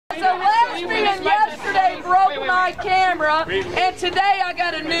A lesbian yesterday broke my camera, and today I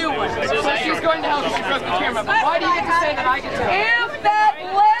got a new one. So she's going to hell because she broke the camera, but why do you get to say that I get to hell? If that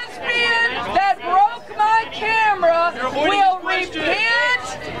lesbian that broke my camera will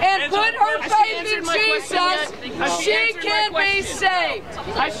repent and put her faith in Jesus, she can be saved.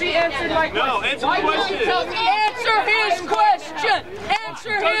 Has she answered my question? No, answer the question. Answer his question.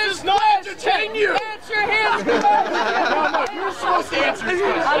 Answer his question. Answer his question. No, you're supposed to answer his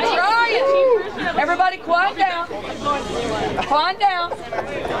question. I'm trying. Everybody quiet down. Quiet down.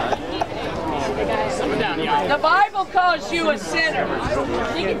 The Bible calls you a sinner.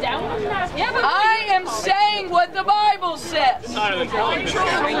 I am saying what the Bible says. Okay?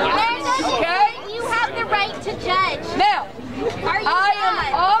 You have the right to judge. Now,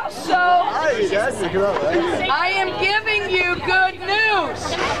 I am giving you good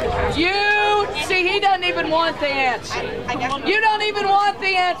news. You, see, he doesn't even want the answer. You don't even want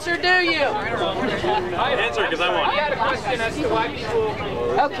the answer, do you? I answer because I want I had a question as to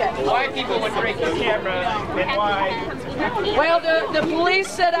why people would break the camera and why. Well, the police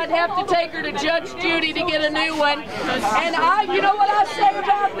said I'd have to take her to Judge Judy to get a new one. And you know what I say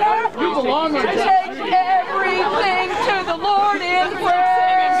about that? You belong on take everything to the Lord in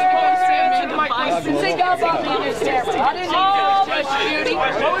prayer. See, God brought me in this camera. I didn't need Judge Judy.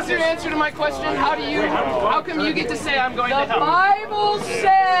 What was your answer to my question? How come you get to say I'm going to hell? The Bible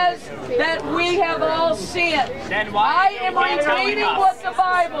says that we have all sinned. Then why I am repeating what the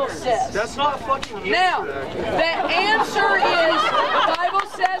Bible says. That's not fucking Now, the answer is, the Bible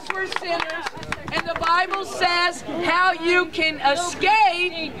says we're sinners, and the Bible says how you can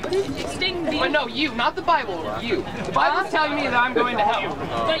escape. But no, you, not the Bible, you. The Bible's telling me that I'm going to hell.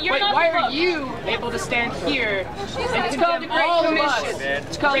 But you're Wait, not why are you able to stand here and It's called the condemn all Great of us? Commission.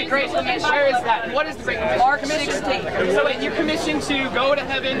 It's called the Great Commission. Where is that? What is the Great Commission? Mark 16. So wait, you're commissioned to go to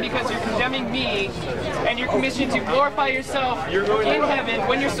heaven because you're condemning me, and you're commissioned to glorify yourself in heaven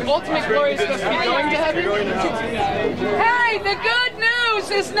when your ultimate glory is supposed to be going to heaven? Hey, the good news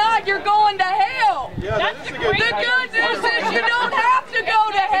is not you're going to hell. That's the great The good news is you don't have to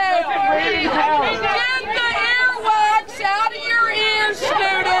go to hell. Get the earwax out of your ears,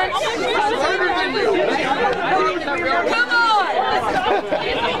 students. Come on.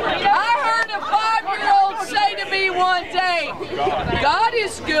 I heard a 5-year-old say to me one day, God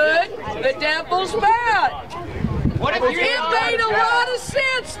is good, the devil's bad. What if It made a lot of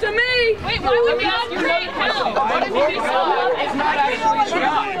sense to me. Wait, why would God create hell? What if God is not actually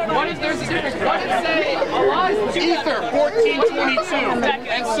God? What if there's a difference? What if, say, Allah is Ether 1422,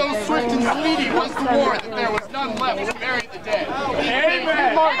 and so swift and speedy was the war that there was none left to bury the dead. Amen.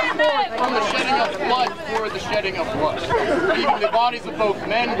 From the shedding of blood for the shedding of blood, leaving the bodies of both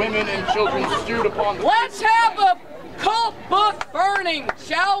men, women, and children strewed upon the. Let's have a cult book burning,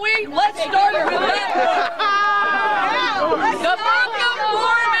 shall we? Let's start with that book. The Book of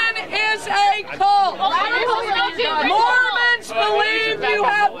Mormon is a cult. Mormons believe you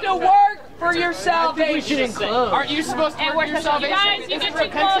have to work for your salvation. Aren't you supposed to work your salvation? Guys, you Isn't get too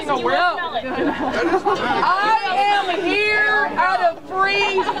close, repenting a you work? smell it. I am here out of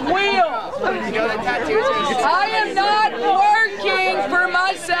free will. I am not working for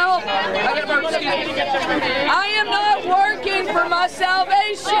myself. I am not working for my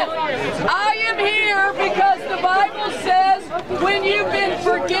salvation. I am here because the Bible says when you've been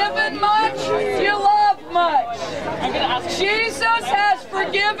forgiven much, you love much. Jesus has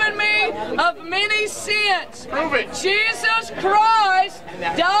forgiven me of many sins. Prove it. Jesus Christ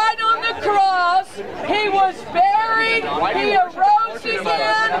died on the cross. He was buried. He arose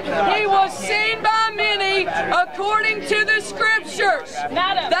again. He was seen by many according to the scriptures.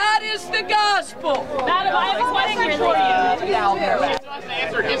 That is the gospel. Madam, I have a question for you.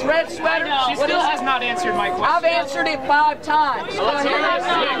 His red sweater. She still has not answered my question. I've answered it 5 times. Go ahead.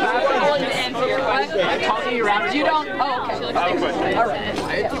 You don't? Oh, okay. I have a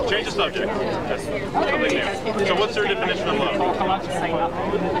question. Change the subject. That's something new. So what's your definition of love?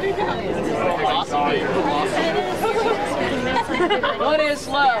 What is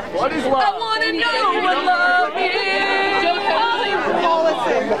love? What is love? I want to know what love is.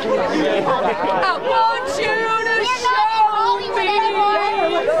 I want you to show me.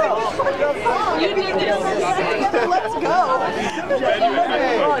 You did this. Let's go.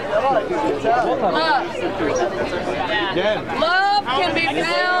 Love can be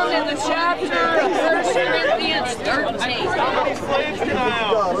found in the chapter of 1 Corinthians 13. Slaves can I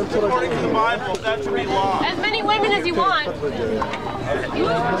have? According to the Bible, that should be law. As many women as you want.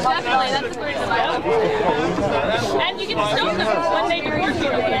 Definitely, that's according to the Bible. And you can stone them when they divorce you.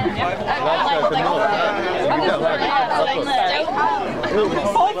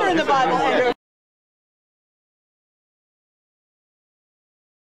 Both are in the Bible, Andrew.